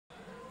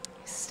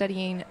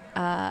studying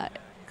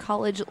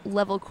college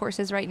level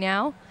courses right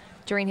now.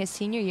 During his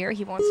senior year,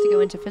 he wants to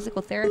go into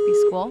physical therapy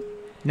school.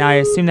 Now, I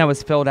assume that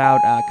was filled out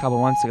a couple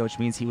months ago, which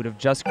means he would have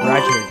just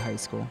graduated high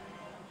school.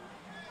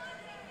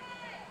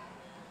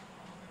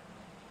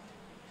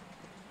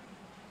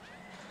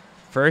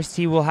 First,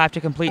 he will have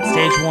to complete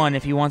stage 1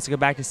 if he wants to go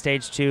back to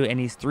stage 2, and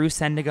he's through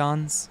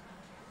Sendagons.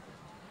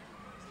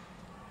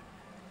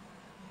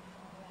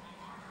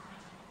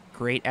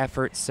 Great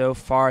effort so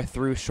far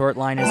through short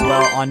line as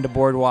well onto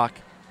boardwalk.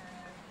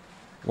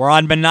 We're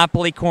on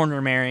Monopoly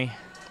Corner, Mary.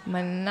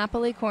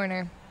 Monopoly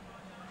Corner.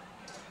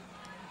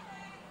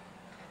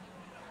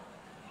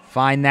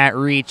 Find that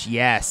reach,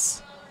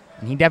 yes.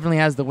 And he definitely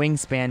has the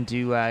wingspan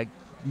to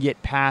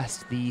get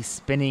past the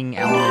spinning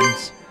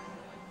element.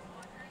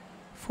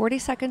 40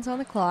 seconds on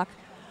the clock.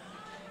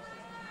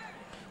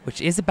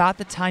 Which is about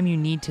the time you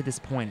need to this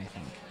point, I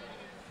think.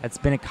 That's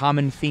been a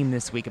common theme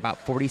this week, about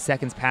 40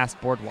 seconds past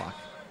boardwalk.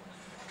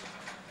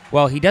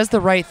 Well, he does the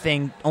right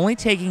thing, only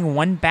taking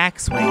one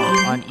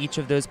backswing on each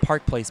of those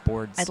Park Place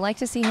boards. I'd like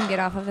to see him get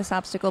off of this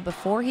obstacle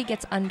before he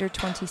gets under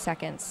 20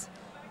 seconds.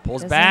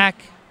 Pulls back.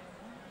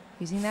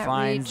 Using that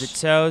finds reach. the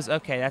toes.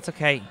 Okay, that's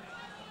okay.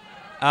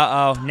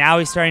 Uh-oh, now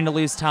he's starting to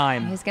lose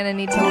time. He's going to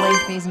need to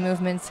link these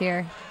movements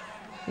here.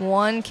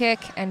 One kick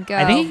and go.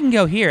 I think he can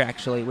go here,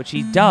 actually, which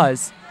he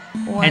does.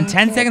 One and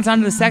 10 kick. seconds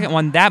onto the second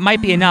one, that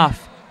might be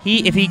enough.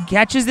 If he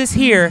catches this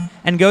here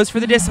and goes for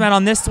the dismount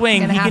on this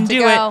swing, he can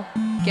do it.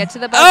 Get to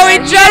the buzzer. Oh, he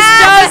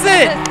just does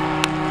it!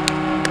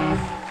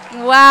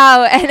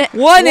 Wow. And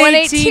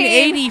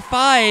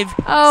 118.85.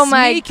 Oh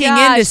my sneaking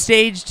gosh. into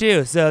stage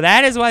 2. So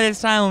that is why this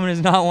time limit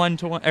is not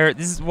 120, or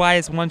this is why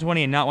it's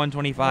 120 and not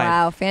 125.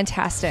 Wow,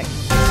 fantastic.